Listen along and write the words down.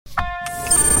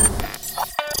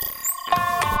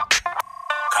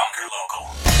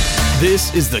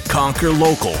This is the Conquer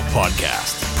Local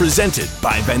podcast, presented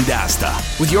by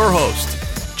Vendasta, with your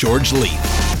host, George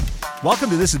Leith. Welcome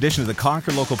to this edition of the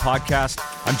Conquer Local podcast.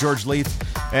 I'm George Leith,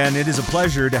 and it is a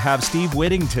pleasure to have Steve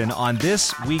Whittington on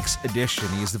this week's edition.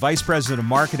 He's the Vice President of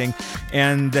Marketing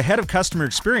and the Head of Customer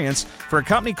Experience for a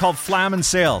company called Flaman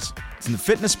Sales. It's in the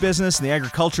fitness business and the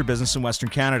agriculture business in Western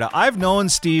Canada. I've known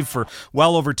Steve for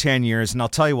well over 10 years, and I'll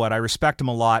tell you what, I respect him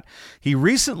a lot. He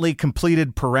recently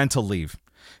completed parental leave.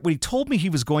 When he told me he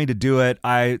was going to do it,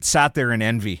 I sat there in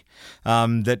envy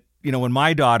that, when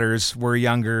my daughters were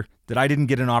younger, that I didn't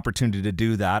get an opportunity to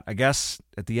do that. I guess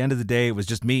at the end of the day, it was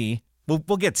just me.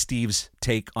 We'll get Steve's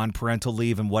take on parental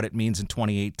leave and what it means in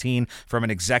 2018 from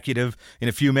an executive in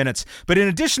a few minutes. But in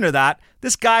addition to that,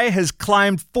 this guy has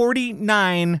climbed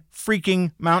 49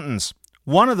 freaking mountains,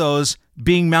 one of those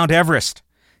being Mount Everest.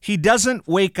 He doesn't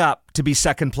wake up to be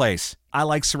second place. I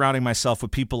like surrounding myself with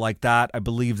people like that. I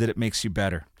believe that it makes you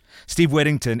better. Steve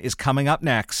Whittington is coming up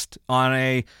next on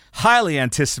a highly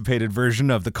anticipated version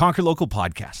of the Conquer Local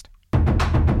podcast.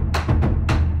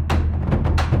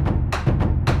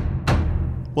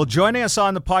 Well, joining us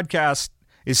on the podcast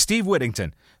is Steve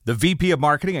Whittington, the VP of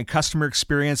Marketing and Customer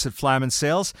Experience at Flaman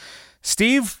Sales.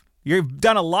 Steve, you've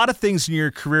done a lot of things in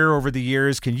your career over the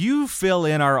years. Can you fill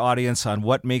in our audience on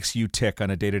what makes you tick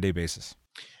on a day-to-day basis?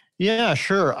 Yeah,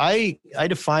 sure. I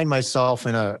define myself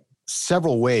in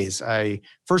several ways. I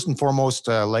first and foremost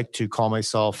like to call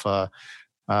myself a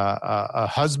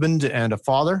husband and a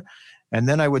father, and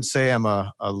then I would say I'm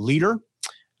a leader.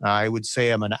 I would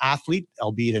say I'm an athlete,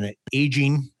 albeit an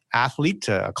aging athlete,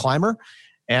 a climber.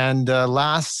 And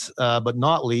last but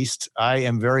not least, I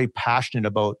am very passionate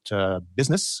about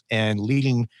business and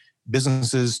leading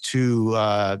businesses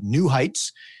to new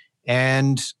heights.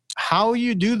 And how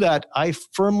you do that, I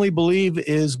firmly believe,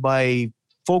 is by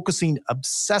focusing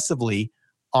obsessively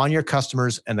on your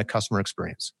customers and the customer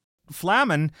experience.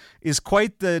 Flaman is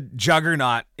quite the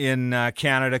juggernaut in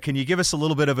Canada. Can you give us a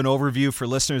little bit of an overview for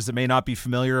listeners that may not be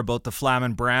familiar about the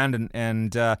Flaman brand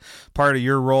and part of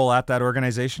your role at that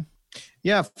organization?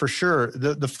 Yeah, for sure.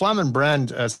 The Flaman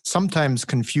brand sometimes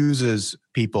confuses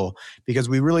people because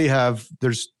we really have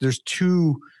there's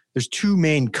two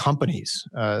main companies.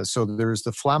 So there's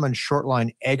the Flaman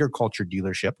Shortline Agriculture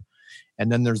Dealership,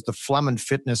 and then there's the Flaman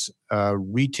Fitness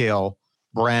retail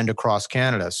brand across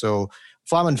Canada. So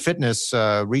Flaman Fitness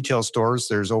retail stores,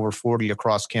 there's over 40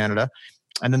 across Canada.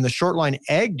 And then the Shortline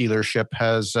Ag Dealership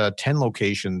has 10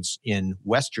 locations in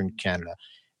Western Canada.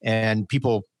 And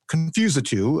people confuse the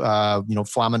two,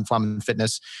 Flaman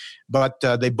Fitness, but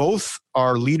they both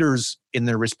are leaders in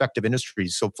their respective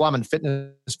industries. So Flaman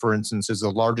Fitness, for instance, is the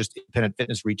largest independent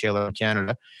fitness retailer in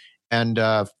Canada. And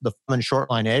the Flaman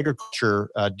Shortline Agriculture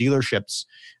dealerships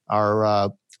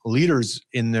are leaders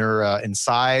in their in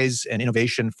size and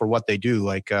innovation for what they do.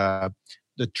 Like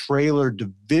the trailer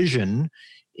division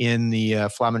in the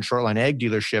Flaman Shortline Ag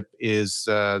Dealership is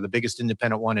the biggest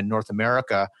independent one in North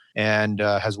America and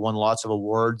has won lots of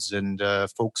awards. And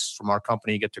folks from our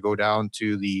company get to go down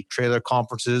to the trailer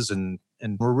conferences, and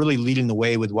we're really leading the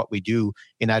way with what we do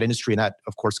in that industry. And that,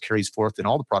 of course, carries forth in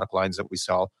all the product lines that we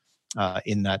sell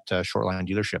in that Shortline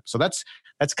dealership. So that's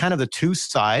kind of the two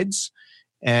sides.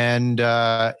 And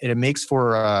it makes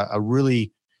for a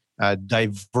really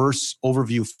diverse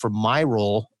overview for my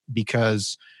role,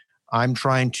 because I'm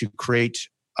trying to create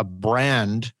a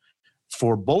brand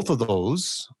for both of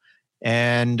those.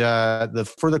 And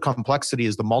the further complexity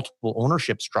is the multiple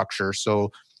ownership structure.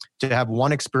 So to have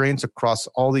one experience across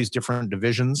all these different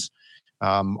divisions,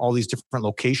 all these different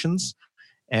locations,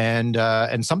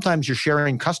 and sometimes you're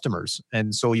sharing customers.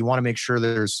 And so you want to make sure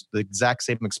there's the exact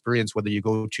same experience, whether you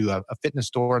go to a fitness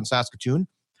store in Saskatoon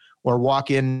or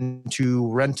walk in to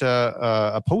rent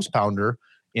a post pounder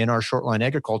in our Shortline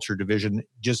Agriculture division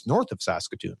just north of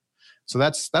Saskatoon. So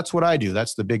that's what I do.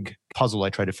 That's the big puzzle I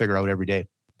try to figure out every day.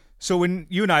 So when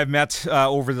you and I have met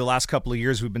over the last couple of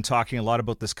years, we've been talking a lot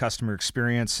about this customer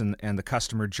experience and the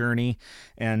customer journey.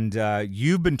 And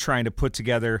you've been trying to put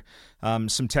together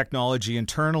some technology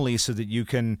internally so that you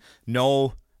can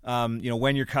know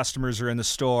when your customers are in the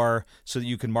store, so that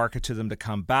you can market to them to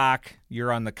come back.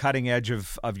 You're on the cutting edge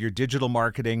of your digital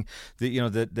marketing.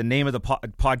 The name of the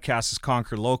podcast is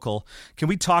Conquer Local. Can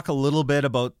we talk a little bit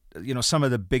about some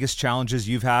of the biggest challenges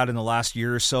you've had in the last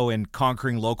year or so in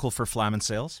conquering local for Flaman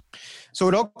Sales? So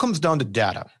it all comes down to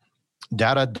data.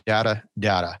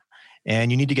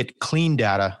 And you need to get clean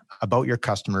data about your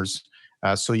customers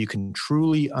so you can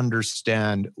truly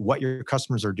understand what your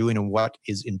customers are doing and what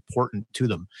is important to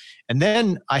them. And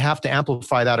then I have to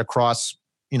amplify that across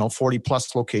 40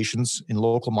 plus locations in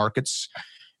local markets.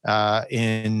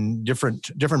 in different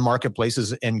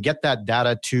marketplaces and get that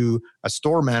data to a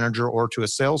store manager or to a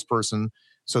salesperson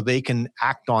so they can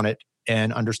act on it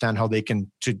and understand how they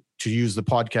can, to use the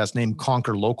podcast name,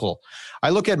 conquer local.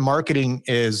 I look at marketing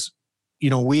as,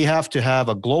 we have to have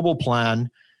a global plan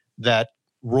that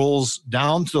rolls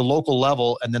down to the local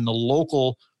level, and then the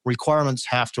local requirements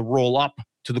have to roll up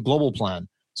to the global plan.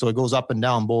 So it goes up and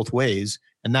down both ways.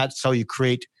 And that's how you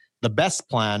create the best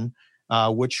plan,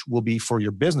 which will be for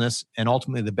your business and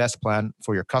ultimately the best plan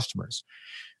for your customers.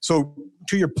 So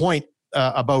to your point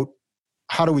about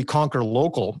how do we conquer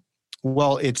local?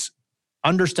 Well, it's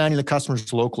understanding the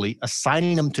customers locally,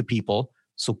 assigning them to people,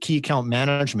 so key account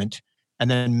management,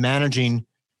 and then managing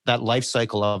that life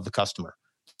cycle of the customer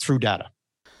through data.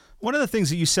 One of the things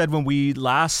that you said when we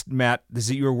last met is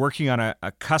that you were working on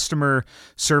a customer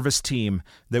service team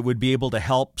that would be able to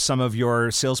help some of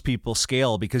your salespeople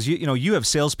scale, because you have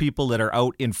salespeople that are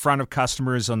out in front of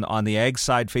customers on the ag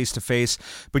side face to face,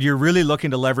 but you're really looking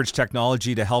to leverage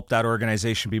technology to help that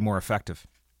organization be more effective.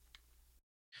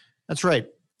 That's right.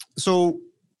 So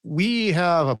we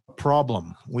have a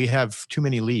problem. We have too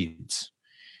many leads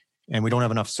and we don't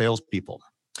have enough salespeople.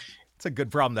 It's a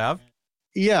good problem to have.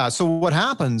 Yeah. So what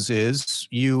happens is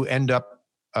you end up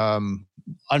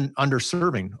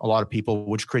underserving a lot of people,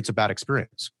 which creates a bad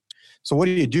experience. So what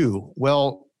do?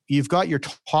 Well, you've got your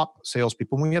top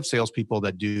salespeople. We have salespeople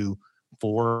that do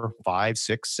 $4, $5,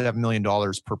 $6, $7 million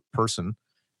per person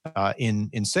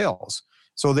in sales.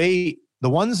 So the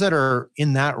ones that are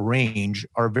in that range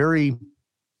are very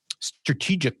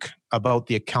strategic about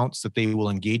the accounts that they will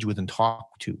engage with and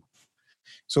talk to.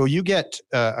 So you get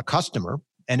a customer.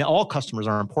 And all customers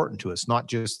are important to us, not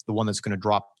just the one that's going to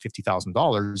drop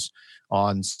 $50,000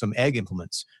 on some ag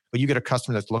implements. But you get a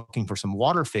customer that's looking for some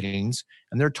water fittings,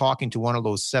 and they're talking to one of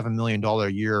those $7 million a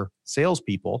year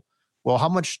salespeople. Well, how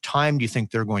much time do you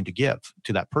think they're going to give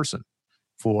to that person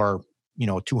for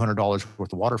 $200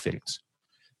 worth of water fittings?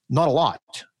 Not a lot.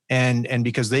 And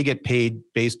because they get paid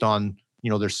based on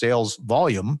their sales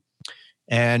volume,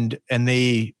 and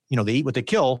they eat what they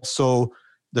kill. So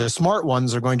the smart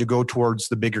ones are going to go towards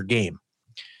the bigger game.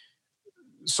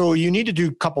 So you need to do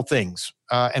a couple things.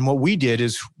 And what we did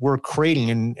is we're creating,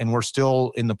 and we're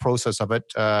still in the process of it.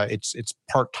 It's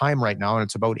part-time right now, and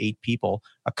it's about 8 people,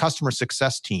 a customer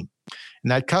success team.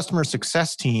 And that customer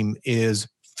success team is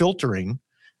filtering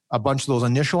a bunch of those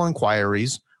initial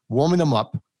inquiries, warming them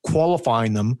up,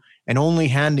 qualifying them, and only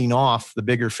handing off the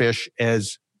bigger fish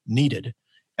as needed.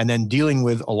 And then dealing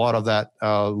with a lot of that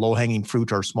low-hanging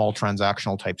fruit or small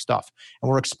transactional type stuff.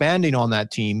 And we're expanding on that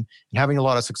team and having a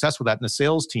lot of success with that. And the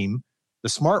sales team, the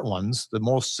smart ones, the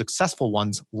most successful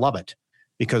ones, love it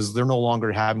because they're no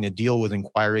longer having to deal with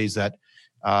inquiries that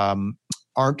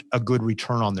aren't a good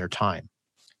return on their time.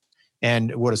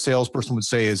 And what a salesperson would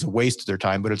say is a waste of their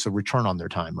time, but it's a return on their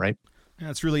time, right? Yeah,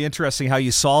 it's really interesting how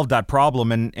you solved that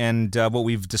problem, and what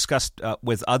we've discussed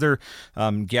with other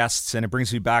guests, and it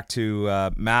brings me back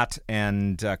to Matt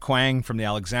and Quang from the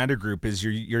Alexander Group, is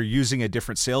you're using a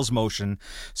different sales motion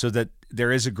so that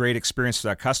there is a great experience for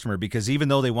that customer, because even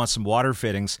though they want some water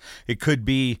fittings, it could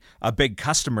be a big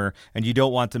customer, and you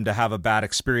don't want them to have a bad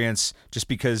experience just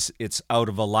because it's out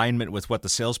of alignment with what the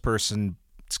salesperson's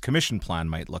commission plan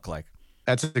might look like.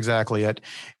 That's exactly it.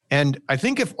 And I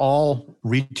think if all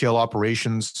retail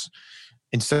operations,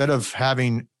 instead of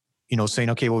having, saying,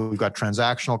 okay, well, we've got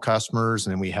transactional customers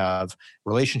and then we have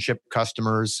relationship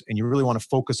customers, and you really want to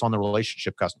focus on the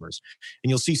relationship customers. And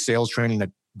you'll see sales training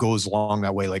that goes along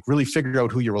that way, like really figure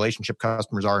out who your relationship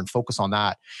customers are and focus on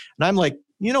that. And I'm like,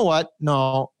 you know what?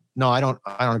 No, I don't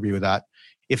agree with that.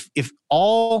 If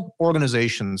all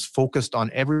organizations focused on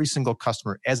every single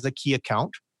customer as a key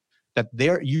account, that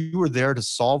you were there to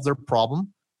solve their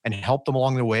problem and help them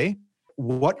along the way,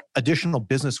 what additional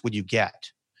business would you get?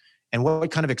 And what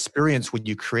kind of experience would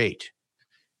you create?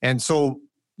 And so,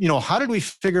 how did we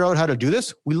figure out how to do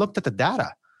this? We looked at the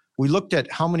data. We looked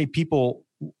at how many people,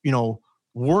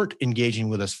 weren't engaging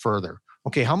with us further.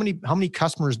 Okay, how many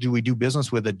customers do we do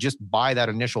business with that just buy that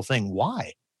initial thing?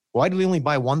 Why? Why do they only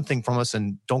buy one thing from us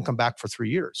and don't come back for 3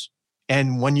 years?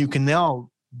 And when you can now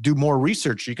do more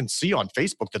research, you can see on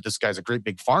Facebook that this guy's a great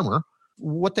big farmer.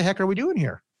 What the heck are we doing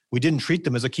here? We didn't treat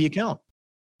them as a key account.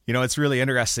 It's really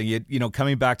interesting.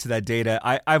 Coming back to that data,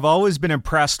 I've always been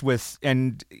impressed with,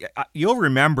 and you'll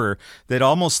remember that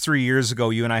almost 3 years ago,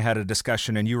 you and I had a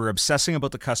discussion and you were obsessing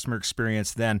about the customer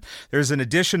experience then. There's an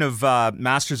edition of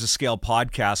Masters of Scale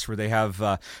podcast where they have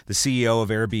the CEO of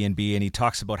Airbnb, and he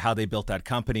talks about how they built that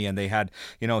company, and they had,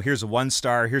 here's a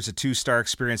 1-star, here's a 2-star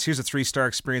experience, here's a 3-star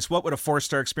experience. What would a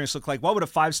 4-star experience look like? What would a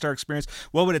 5-star experience?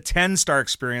 What would a 10-star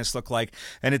experience look like?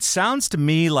 And it sounds to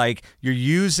me like you're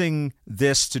using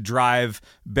this to drive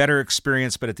better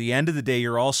experience, but at the end of the day,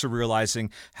 you're also realizing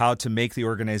how to make the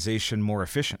organization more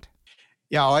efficient.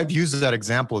 Yeah, I've used that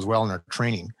example as well in our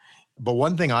training. But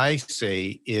one thing I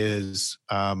say is,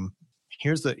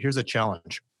 here's a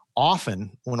challenge.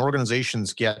 Often, when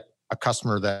organizations get a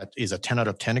customer that is a 10 out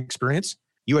of 10 experience,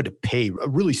 you had to pay a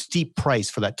really steep price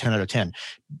for that 10 out of 10.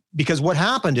 Because what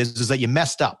happened is that you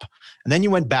messed up, and then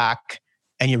you went back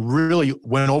and you really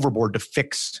went overboard to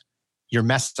fix your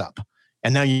mess up.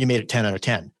 And now you made it 10 out of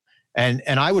 10. And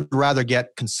I would rather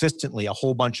get consistently a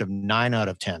whole bunch of 9 out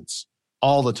of 10s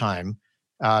all the time,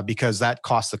 because that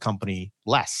costs the company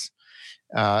less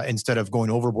instead of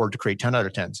going overboard to create 10 out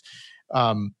of 10s.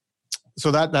 So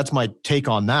that's my take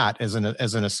on that as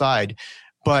an aside.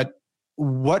 But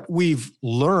what we've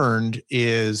learned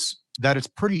is that it's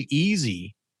pretty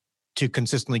easy to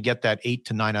consistently get that 8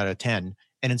 to 9 out of 10.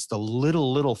 And it's the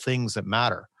little things that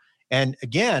matter. And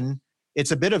again,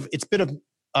 it's a bit of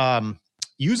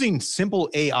using simple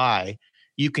AI.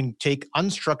 You can take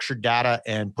unstructured data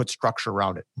and put structure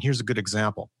around it. And here's a good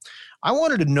example. I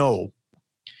wanted to know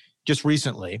just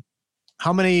recently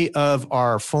how many of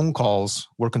our phone calls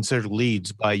were considered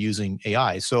leads by using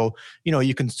AI. So,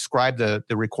 you can describe the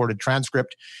recorded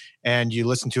transcript and you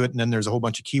listen to it, and then there's a whole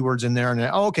bunch of keywords in there, and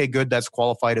then, okay, good, that's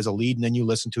qualified as a lead. And then you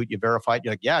listen to it, you verify it,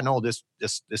 you're like, yeah, no, this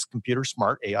computer's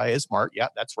smart, AI is smart, yeah,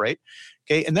 that's right.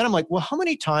 Okay, and then I'm like, well, how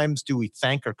many times do we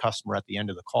thank our customer at the end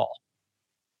of the call?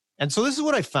 And so this is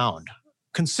what I found.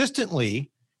 Consistently,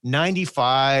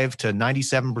 95 to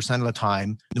 97% of the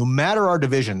time, no matter our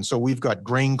division, so we've got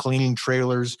grain cleaning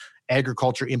trailers,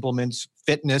 agriculture implements,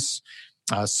 fitness,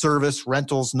 service,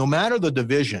 rentals, no matter the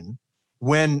division,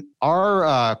 when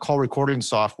our call recording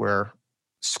software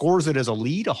scores it as a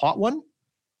lead, a hot one,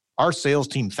 our sales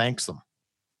team thanks them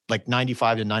like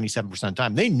 95 to 97% of the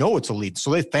time. They know it's a lead, so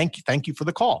they thank you for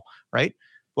the call, right?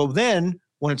 Well, then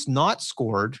when it's not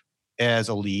scored as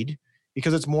a lead,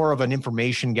 because it's more of an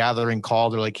information gathering call,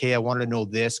 they're like, hey, I wanted to know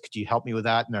this. Could you help me with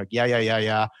that? And they're like,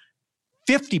 yeah.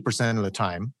 50% of the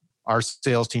time, our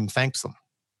sales team thanks them.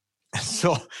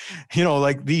 So,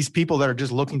 like these people that are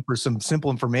just looking for some simple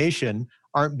information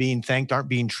aren't being thanked, aren't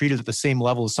being treated at the same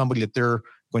level as somebody that they're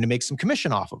going to make some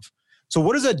commission off of. So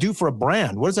what does that do for a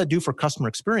brand? What does that do for customer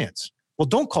experience? Well,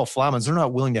 don't call Flamans. They're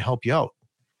not willing to help you out.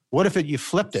 What if you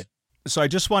flipped it? So I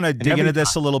just want to dig into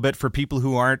this a little bit for people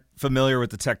who aren't familiar with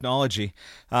the technology.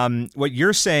 What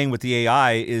you're saying with the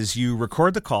AI is you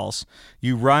record the calls,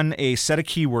 you run a set of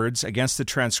keywords against the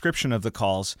transcription of the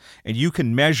calls, and you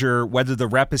can measure whether the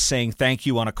rep is saying thank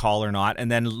you on a call or not,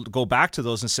 and then go back to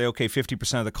those and say, okay,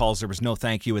 50% of the calls, there was no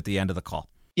thank you at the end of the call.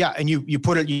 Yeah, and you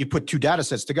put two data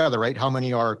sets together, right? How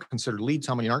many are considered leads,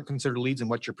 how many aren't considered leads, and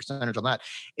what's your percentage on that?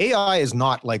 AI is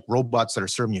not like robots that are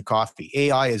serving you coffee.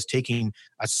 AI is taking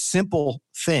a simple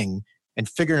thing and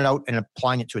figuring it out and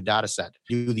applying it to a data set.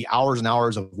 Do the hours and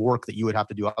hours of work that you would have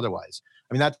to do otherwise.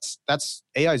 I mean, that's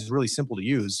AI is really simple to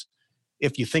use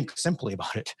if you think simply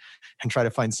about it and try to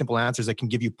find simple answers that can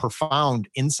give you profound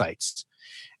insights.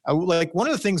 Like one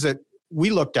of the things that we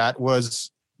looked at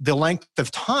was the length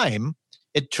of time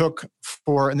it took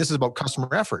for, and this is about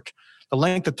customer effort, the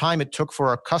length of time it took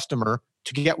for a customer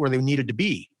to get where they needed to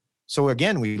be. So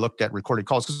again, we looked at recorded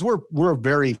calls because we're a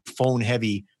very phone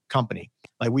heavy company.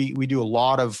 Like we do a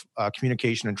lot of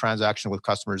communication and transaction with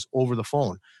customers over the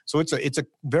phone. So it's a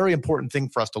very important thing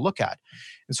for us to look at.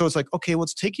 And so it's like, okay, well,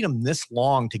 it's taking them this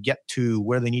long to get to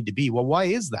where they need to be. Well, why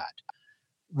is that?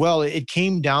 Well, it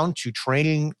came down to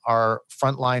training our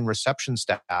frontline reception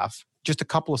staff just a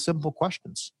couple of simple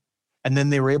questions. And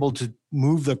then they were able to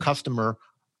move the customer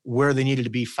where they needed to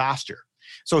be faster.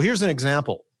 So here's an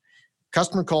example.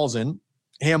 Customer calls in,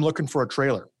 hey, I'm looking for a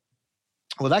trailer.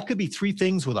 Well, that could be three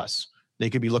things with us. They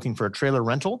could be looking for a trailer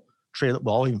rental,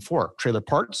 even four, trailer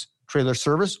parts, trailer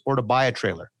service, or to buy a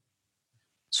trailer.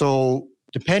 So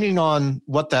depending on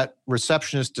what that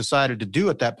receptionist decided to do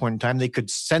at that point in time, they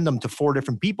could send them to four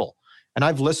different people. And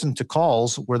I've listened to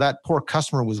calls where that poor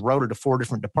customer was routed to four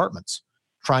different departments,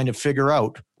 trying to figure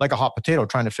out, like a hot potato,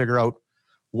 trying to figure out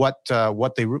where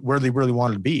they really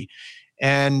wanted to be.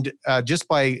 And just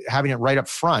by having it right up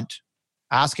front,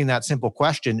 asking that simple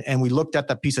question. And we looked at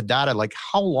that piece of data, like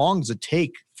how long does it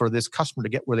take for this customer to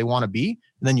get where they want to be?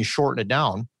 And then you shorten it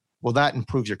down. Well, that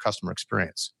improves your customer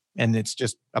experience. And it's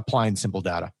just applying simple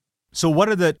data. So what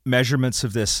are the measurements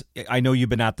of this? I know you've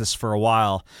been at this for a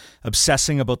while,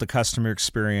 obsessing about the customer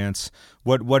experience.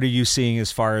 What are you seeing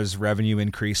as far as revenue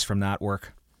increase from that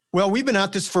work? Well, we've been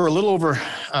at this for a little over,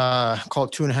 call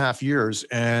it 2.5 years,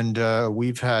 and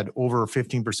we've had over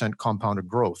 15% compounded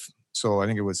growth. So I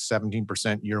think it was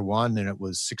 17% year one, and it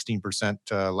was 16%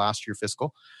 last year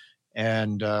fiscal.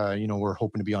 And, we're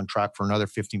hoping to be on track for another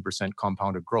 15%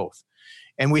 compounded growth.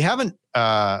 And we haven't,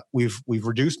 we've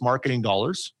reduced marketing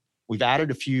dollars. We've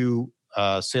added a few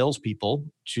salespeople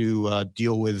to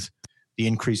deal with the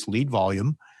increased lead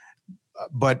volume.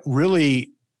 But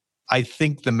really, I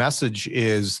think the message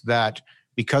is that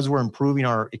because we're improving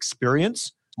our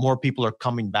experience, more people are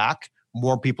coming back,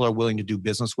 more people are willing to do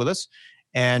business with us.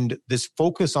 And this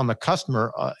focus on the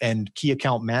customer and key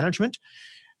account management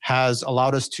has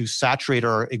allowed us to saturate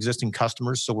our existing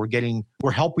customers. So we're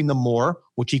helping them more,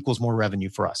 which equals more revenue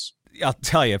for us. I'll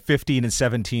tell you, 15 and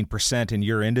 17% in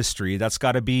your industry, that's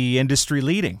got to be industry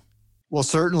leading. Well,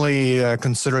 certainly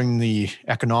considering the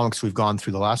economics we've gone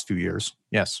through the last few years,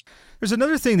 yes. There's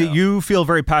another thing that you feel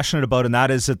very passionate about, and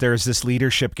that is that there's this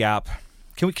leadership gap.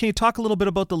 Can you talk a little bit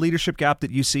about the leadership gap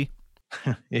that you see?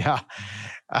 Yeah.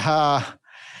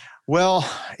 Well,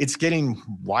 it's getting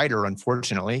wider,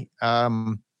 unfortunately.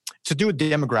 To do with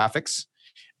demographics.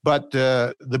 But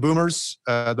the boomers,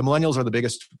 the millennials are the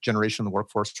biggest generation in the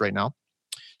workforce right now.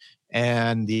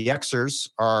 And the Xers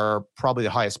are probably the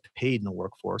highest paid in the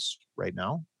workforce right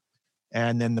now.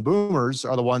 And then the boomers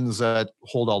are the ones that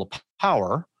hold all the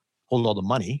power, hold all the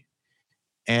money,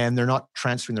 and they're not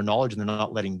transferring their knowledge and they're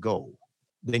not letting go.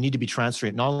 They need to be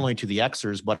transferring it not only to the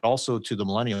Xers, but also to the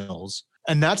millennials.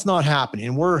 And that's not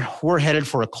happening. We're headed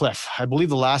for a cliff. I believe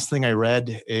the last thing I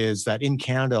read is that in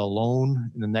Canada alone,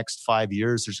 in the next 5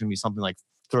 years, there's going to be something like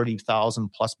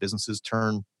 30,000 plus businesses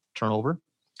turnover.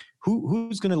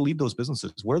 Who's going to lead those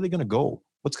businesses? Where are they going to go?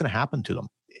 What's going to happen to them?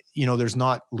 There's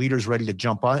not leaders ready to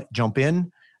jump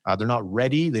in. They're not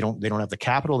ready. They don't have the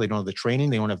capital. They don't have the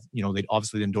training. They don't have, they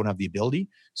obviously then don't have the ability.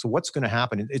 So what's going to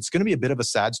happen? It's going to be a bit of a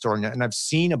sad story. And I've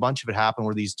seen a bunch of it happen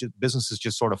where these businesses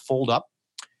just sort of fold up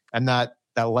and that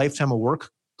lifetime of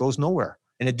work goes nowhere.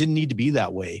 And it didn't need to be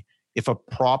that way if a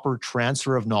proper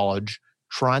transfer of knowledge,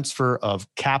 transfer of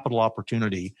capital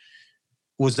opportunity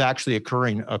was actually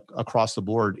occurring across the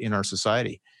board in our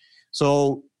society.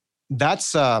 So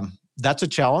that's a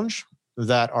challenge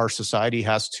that our society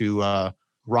has to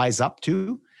rise up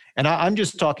to. And I'm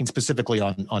just talking specifically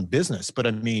on business, but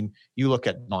I mean, you look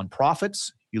at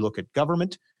nonprofits, you look at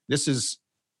government, this is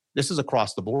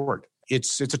across the board.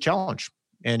 It's a challenge,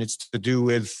 and it's to do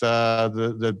with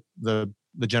the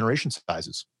generation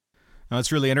sizes. Now,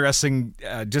 it's really interesting.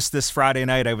 Just this Friday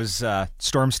night, I was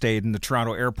storm stayed in the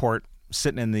Toronto airport,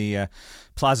 sitting in the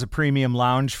Plaza Premium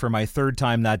Lounge for my third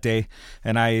time that day,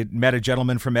 and I met a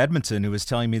gentleman from Edmonton who was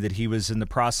telling me that he was in the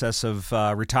process of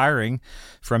retiring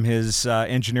from his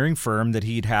engineering firm that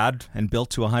he'd had and built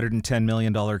to a $110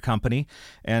 million company.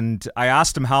 And I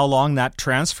asked him how long that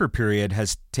transfer period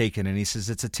has taken, and he says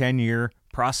it's a 10-year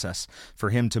process for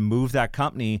him to move that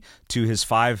company to his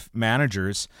 5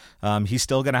 managers. He's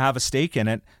still going to have a stake in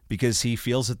it because he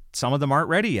feels that some of them aren't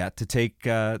ready yet to take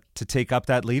up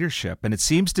that leadership. And it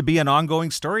seems to be an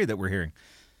ongoing story that we're hearing.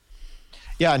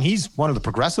 Yeah, and he's one of the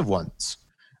progressive ones.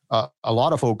 A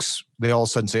lot of folks, they all of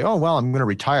a sudden say, oh, well, I'm going to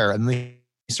retire. And they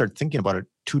start thinking about it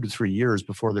 2 to 3 years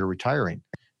before they're retiring.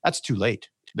 That's too late.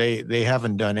 They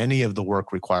haven't done any of the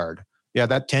work required. Yeah,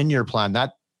 that 10-year plan,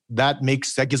 that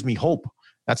gives me hope.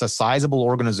 That's a sizable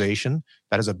organization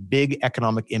that has a big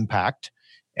economic impact,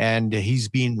 and he's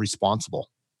being responsible.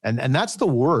 And that's the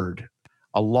word.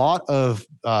 A lot of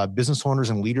business owners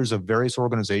and leaders of various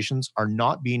organizations are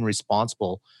not being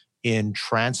responsible in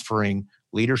transferring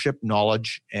leadership,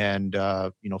 knowledge, and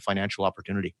financial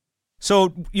opportunity.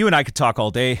 So you and I could talk all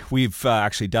day. We've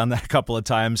actually done that a couple of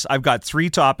times. I've got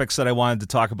 3 topics that I wanted to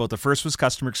talk about. The first was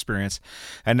customer experience.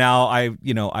 And now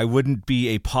I wouldn't be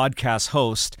a podcast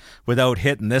host without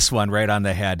hitting this one right on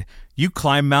the head. You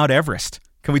climbed Mount Everest.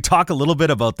 Can we talk a little bit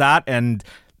about that? And,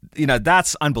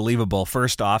 that's unbelievable,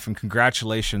 first off, and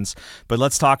congratulations. But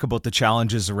let's talk about the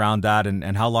challenges around that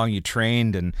and how long you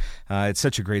trained. And it's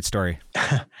such a great story.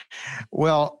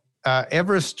 Well,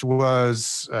 Everest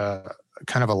was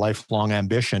kind of a lifelong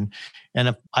ambition.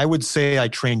 And I would say I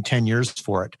trained 10 years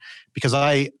for it because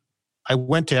I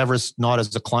went to Everest not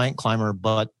as a client climber,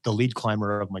 but the lead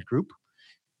climber of my group.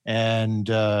 And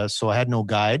so I had no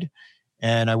guide.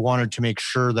 And I wanted to make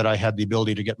sure that I had the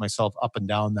ability to get myself up and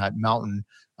down that mountain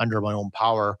under my own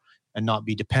power and not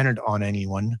be dependent on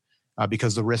anyone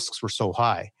because the risks were so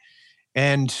high.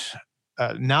 And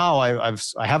now I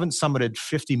haven't summited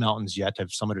 50 mountains yet. I've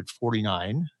summited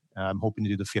 49. I'm hoping to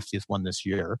do the 50th one this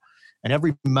year. And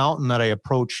every mountain that I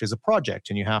approach is a project,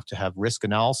 and you have to have risk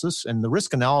analysis. And the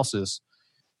risk analysis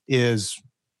is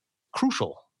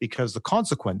crucial because the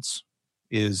consequence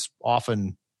is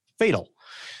often fatal.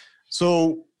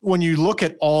 So when you look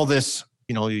at all this,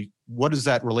 what does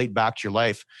that relate back to your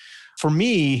life? For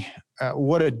me,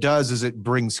 what it does is it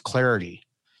brings clarity.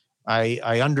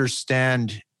 I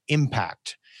understand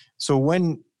impact. So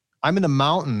when I'm in the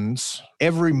mountains,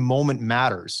 every moment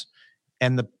matters.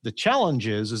 And the challenge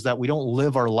is that we don't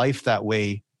live our life that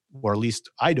way, or at least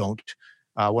I don't,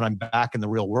 when I'm back in the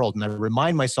real world. And I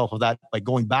remind myself of that by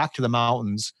going back to the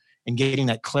mountains and getting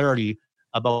that clarity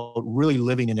about really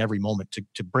living in every moment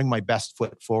to bring my best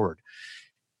foot forward.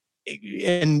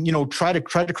 And, try to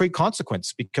create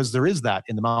consequence, because there is that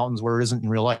in the mountains where it isn't in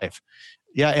real life.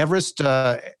 Yeah, Everest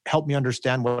helped me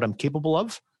understand what I'm capable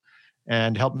of,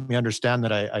 and helped me understand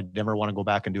that I never want to go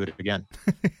back and do it again.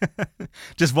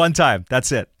 Just one time.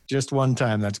 That's it. Just one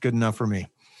time. That's good enough for me.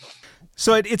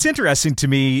 So it's interesting to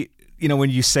me,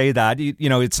 when you say that,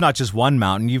 it's not just one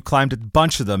mountain. You've climbed a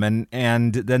bunch of them,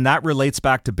 and then that relates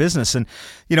back to business. And,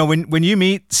 when you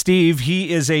meet Steve,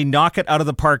 he is a knock it out of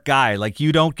the park guy. Like,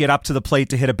 you don't get up to the plate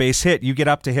to hit a base hit. You get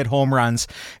up to hit home runs,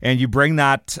 and you bring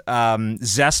that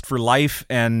zest for life,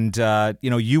 and,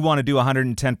 you want to do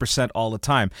 110% all the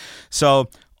time. So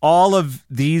all of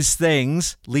these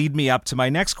things lead me up to my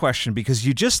next question, because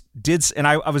you just did, and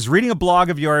I was reading a blog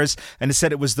of yours, and it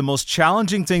said it was the most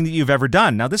challenging thing that you've ever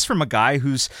done. Now, this is from a guy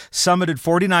who's summited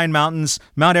 49 mountains,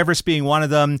 Mount Everest being one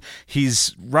of them.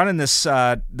 He's running this,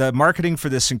 the marketing for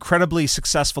this incredibly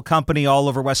successful company all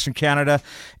over Western Canada,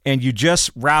 and you just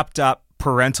wrapped up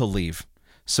parental leave.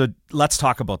 So let's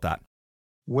talk about that.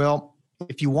 Well,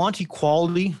 if you want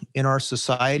equality in our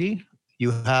society, you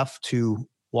have to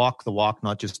walk the walk,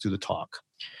 not just do the talk.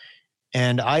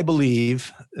 And I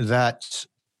believe that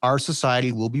our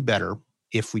society will be better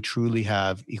if we truly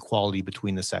have equality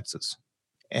between the sexes.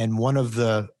 And one of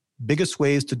the biggest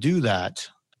ways to do that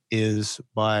is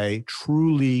by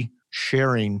truly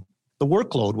sharing the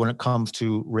workload when it comes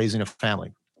to raising a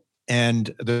family.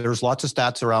 And there's lots of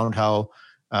stats around how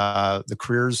the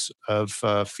careers of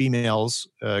females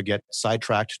get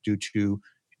sidetracked due to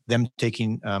them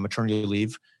taking maternity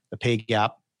leave, the pay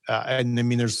gap. And I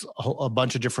mean, there's a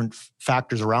bunch of different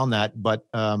factors around that, but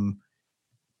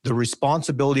the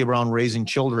responsibility around raising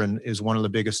children is one of the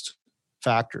biggest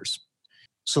factors.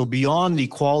 So beyond the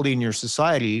equality in your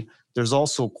society, there's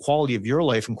also quality of your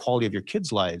life and quality of your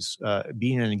kids' lives.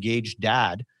 Being an engaged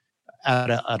dad at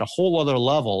a whole other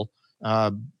level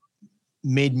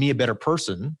made me a better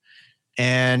person,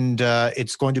 and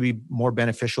it's going to be more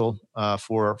beneficial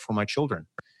for my children.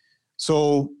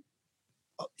 So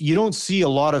you don't see a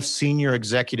lot of senior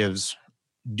executives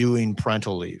doing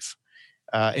parental leave.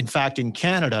 In fact, in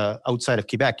Canada, outside of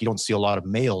Quebec, you don't see a lot of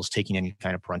males taking any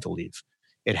kind of parental leave.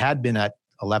 It had been at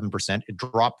 11%. It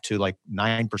dropped to like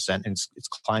 9%, and it's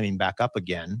climbing back up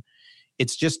again.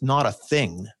 It's just not a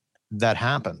thing that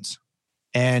happens.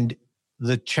 And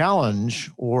the challenge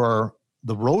or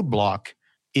the roadblock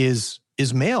is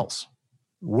males.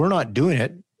 We're not doing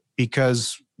it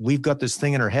because we've got this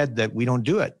thing in our head that we don't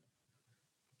do it.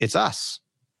 It's us.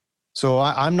 So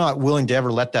I'm not willing to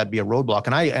ever let that be a roadblock.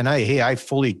 And I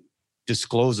fully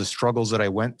disclose the struggles that I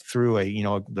went through.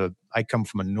 I come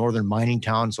from a northern mining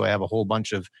town, so I have a whole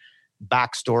bunch of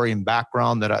backstory and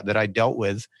background that I dealt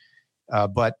with.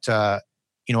 But I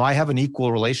have an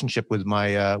equal relationship with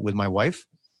my wife,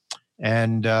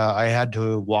 and I had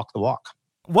to walk the walk.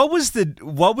 What was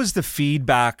the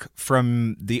feedback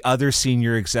from the other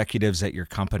senior executives at your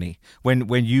company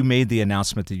when you made the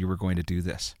announcement that you were going to do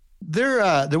this? There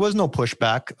was no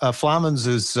pushback. Flamans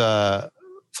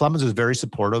is very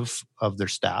supportive of their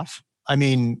staff. I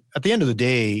mean, at the end of the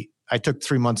day, I took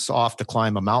 3 months off to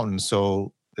climb a mountain.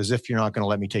 So as if you're not going to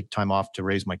let me take time off to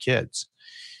raise my kids.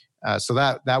 So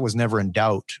that was never in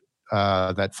doubt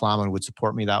that Flaman would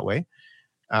support me that way.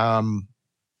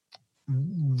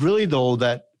 Really, though,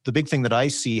 that the big thing that I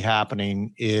see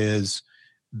happening is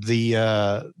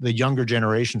the younger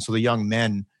generation. So the young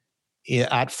men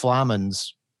at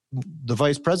Flamans, the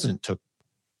vice president took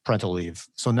parental leave.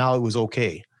 So now it was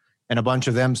okay. And a bunch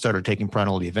of them started taking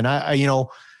parental leave. And I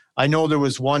know there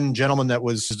was one gentleman that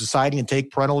was deciding to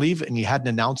take parental leave, and he hadn't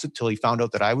announced it till he found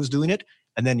out that I was doing it.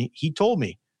 And then he told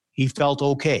me he felt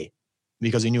okay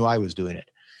because he knew I was doing it.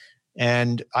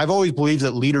 And I've always believed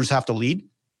that leaders have to lead.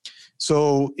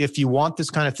 So if you want this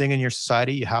kind of thing in your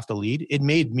society, you have to lead. It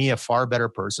made me a far better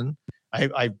person.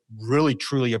 I really,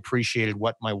 truly appreciated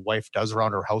what my wife does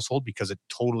around her household because it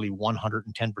totally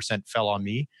 110% fell on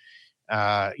me.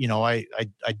 I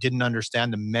didn't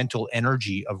understand the mental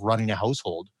energy of running a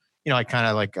household. I kind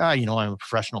of like, I'm a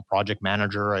professional project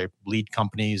manager. I lead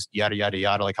companies, yada, yada,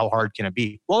 yada. Like, how hard can it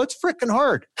be? Well, it's freaking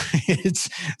hard. It's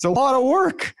a lot of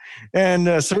work.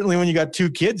 And certainly when you got 2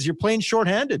 kids, you're playing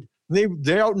shorthanded.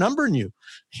 They're outnumbering you,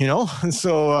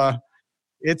 So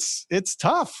it's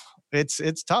tough.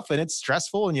 It's tough and it's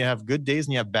stressful, and you have good days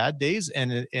and you have bad days,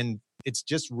 and it's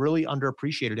just really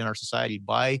underappreciated in our society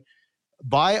by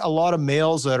a lot of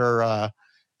males that are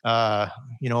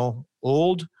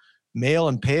old, male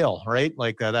and pale, right?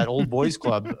 Like that old boys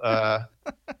club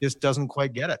just doesn't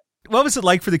quite get it. What was it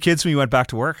like for the kids when you went back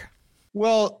to work?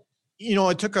 Well,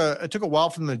 it took a while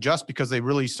for them to adjust because they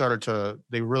really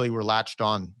were latched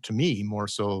on to me more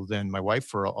so than my wife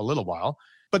for a little while.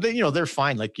 But they're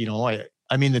fine. Like,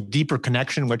 I mean, the deeper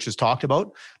connection, which is talked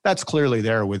about, that's clearly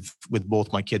there with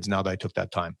both my kids now that I took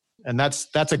that time. And that's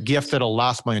a gift that'll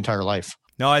last my entire life.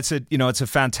 No, it's a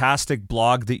fantastic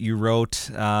blog that you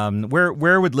wrote.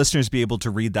 Where would listeners be able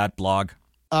to read that blog?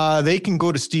 They can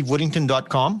go to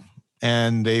stevewhittington.com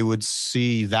and they would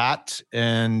see that.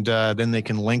 And then they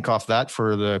can link off that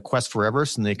for the Quest for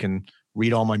Everest, and they can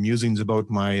read all my musings about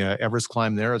my Everest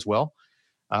climb there as well.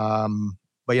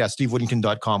 But yeah,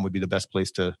 stevewhittington.com would be the best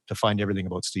place to find everything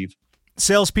about Steve.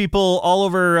 Salespeople all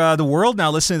over the world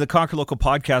now listening to the Conquer Local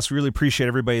podcast. We really appreciate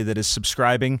everybody that is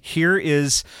subscribing. Here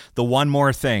is the one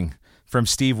more thing from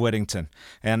Steve Whittington.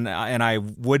 And I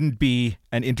wouldn't be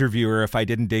an interviewer if I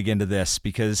didn't dig into this,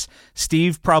 because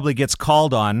Steve probably gets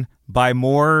called on by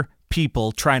more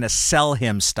people trying to sell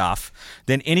him stuff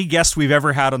than any guest we've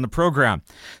ever had on the program.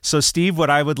 So Steve, what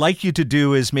I would like you to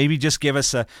do is maybe just give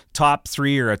us a top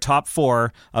 3 or a top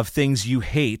 4 of things you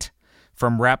hate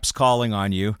from reps calling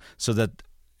on you, so that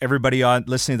everybody on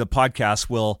listening to the podcast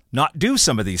will not do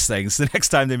some of these things the next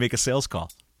time they make a sales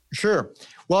call. Sure.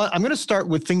 Well, I'm going to start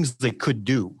with things they could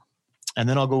do, and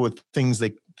then I'll go with things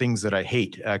that I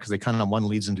hate, because they kind of one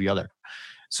leads into the other.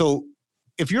 So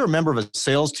if you're a member of a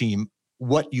sales team,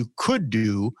 what you could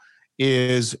do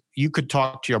is you could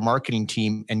talk to your marketing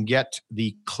team and get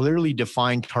the clearly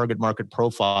defined target market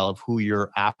profile of who you're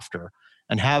after,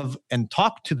 and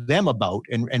talk to them about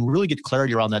and really get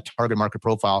clarity around that target market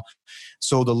profile.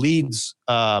 So the leads,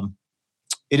 it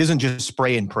isn't just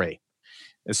spray and pray,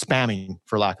 it's spamming,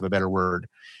 for lack of a better word.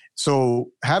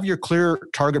 So have your clear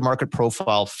target market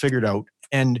profile figured out,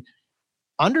 and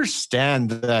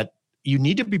understand that you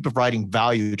need to be providing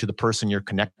value to the person you're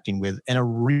connecting with, and a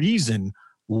reason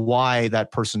why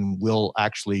that person will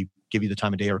actually give you the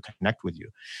time of day or connect with you.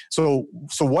 So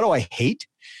what do I hate?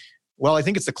 Well, I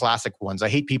think it's the classic ones. I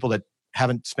hate people that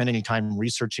haven't spent any time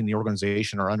researching the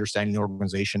organization or understanding the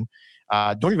organization,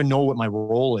 don't even know what my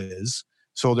role is.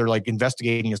 So they're like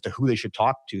investigating as to who they should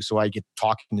talk to. So I get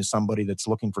talking to somebody that's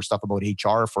looking for stuff about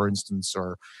HR, for instance,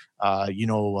 or,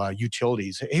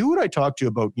 utilities. Hey, who would I talk to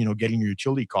about, getting your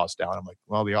utility costs down? I'm like,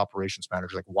 well, the operations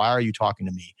manager's like, why are you talking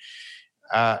to me?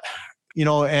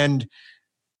 And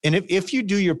if you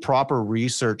do your proper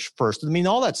research first, I mean,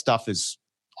 all that stuff is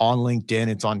on LinkedIn,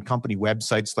 it's on company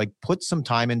websites. Like, put some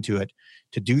time into it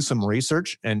to do some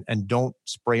research, and don't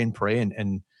spray and pray,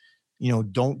 and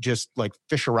don't just like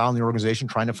fish around the organization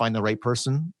trying to find the right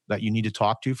person that you need to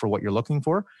talk to for what you're looking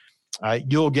for.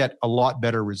 You'll get a lot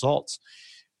better results.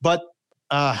 But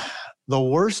the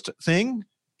worst thing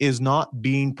is not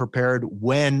being prepared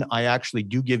when I actually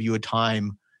do give you a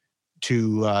time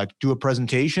to do a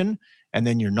presentation, and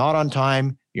then you're not on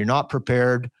time, you're not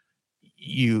prepared.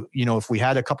 If we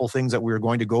had a couple things that we were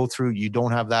going to go through, you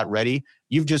don't have that ready.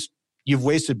 You've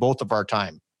wasted both of our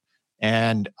time,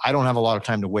 and I don't have a lot of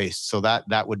time to waste. So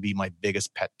that would be my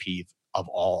biggest pet peeve of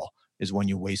all, is when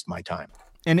you waste my time.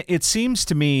 And it seems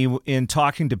to me in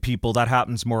talking to people that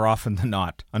happens more often than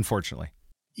not, unfortunately.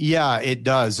 Yeah, it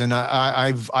does. And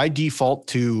I default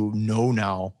to no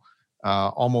now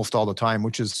almost all the time,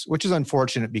 which is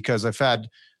unfortunate, because I've had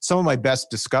some of my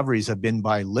best discoveries have been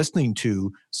by listening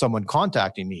to someone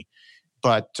contacting me.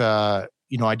 But,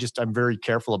 I'm very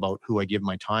careful about who I give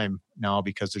my time now,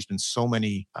 because there's been so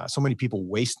many people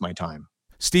waste my time.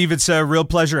 Steve, it's a real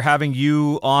pleasure having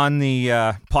you on the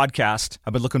podcast.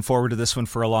 I've been looking forward to this one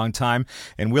for a long time,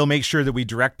 and we'll make sure that we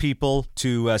direct people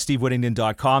to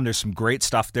stevewhittington.com. There's some great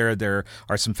stuff there. There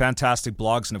are some fantastic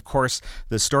blogs, and of course,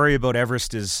 the story about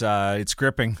Everest is it's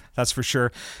gripping, that's for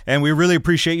sure. And we really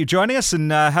appreciate you joining us,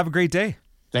 and have a great day.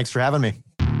 Thanks for having me.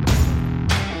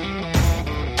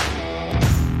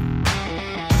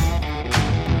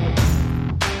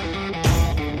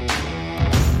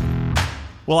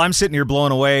 Well, I'm sitting here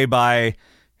blown away by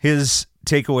his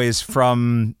takeaways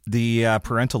from the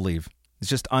parental leave. It's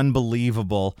just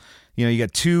unbelievable. You know, you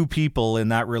got two people in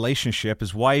that relationship.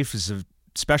 His wife is a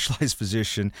specialized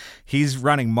physician. He's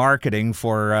running marketing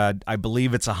for, I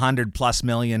believe it's $100+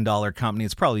 million company.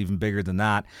 It's probably even bigger than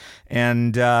that.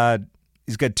 And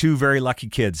he's got two very lucky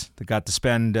kids that got to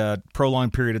spend a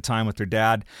prolonged period of time with their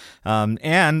dad,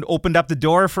 and opened up the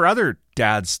door for other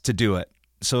dads to do it.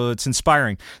 So it's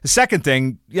inspiring. The second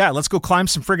thing, let's go climb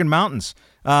some friggin' mountains.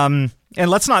 And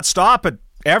let's not stop at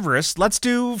Everest. Let's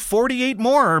do 48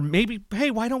 more. Or maybe, hey,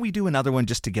 why don't we do another one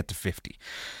just to get to 50?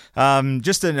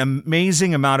 Just an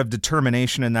amazing amount of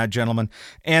determination in that gentleman.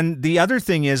 And the other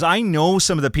thing is, I know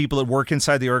some of the people that work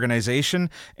inside the organization,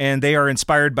 and they are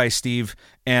inspired by Steve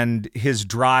and his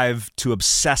drive to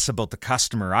obsess about the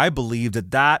customer. I believe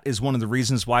that that is one of the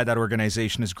reasons why that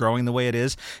organization is growing the way it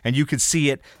is. And you could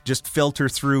see it just filter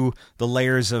through the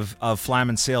layers of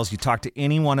Flaman sales. You talk to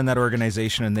anyone in that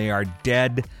organization, and they are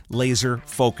dead laser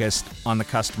focused on the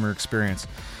customer experience.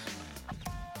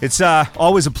 It's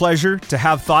always a pleasure to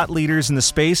have thought leaders in the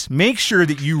space. Make sure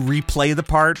that you replay the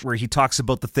part where he talks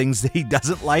about the things that he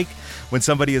doesn't like when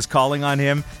somebody is calling on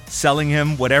him, selling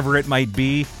him, whatever it might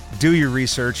be. Do your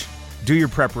research. Do your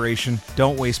preparation.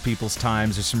 Don't waste people's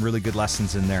time. There's some really good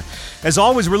lessons in there. As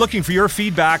always, we're looking for your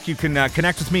feedback. You can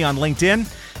connect with me on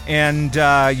LinkedIn. And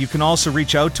you can also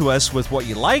reach out to us with what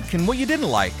you like and what you didn't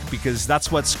like, because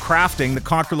that's what's crafting the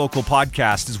Conquer Local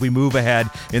podcast as we move ahead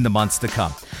in the months to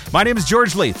come. My name is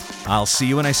George Leith. I'll see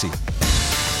you when I see you.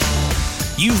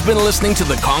 You've been listening to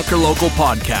the Conquer Local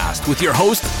podcast with your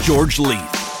host, George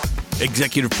Leith.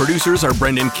 Executive producers are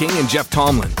Brendan King and Jeff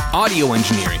Tomlin. Audio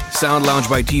engineering, Sound Lounge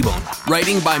by T-Bone.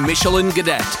 Writing by Michelin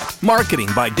Gadet. Marketing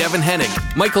by Devin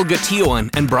Hennig, Michael Gatillon,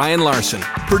 and Brian Larson.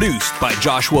 Produced by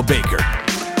Joshua Baker.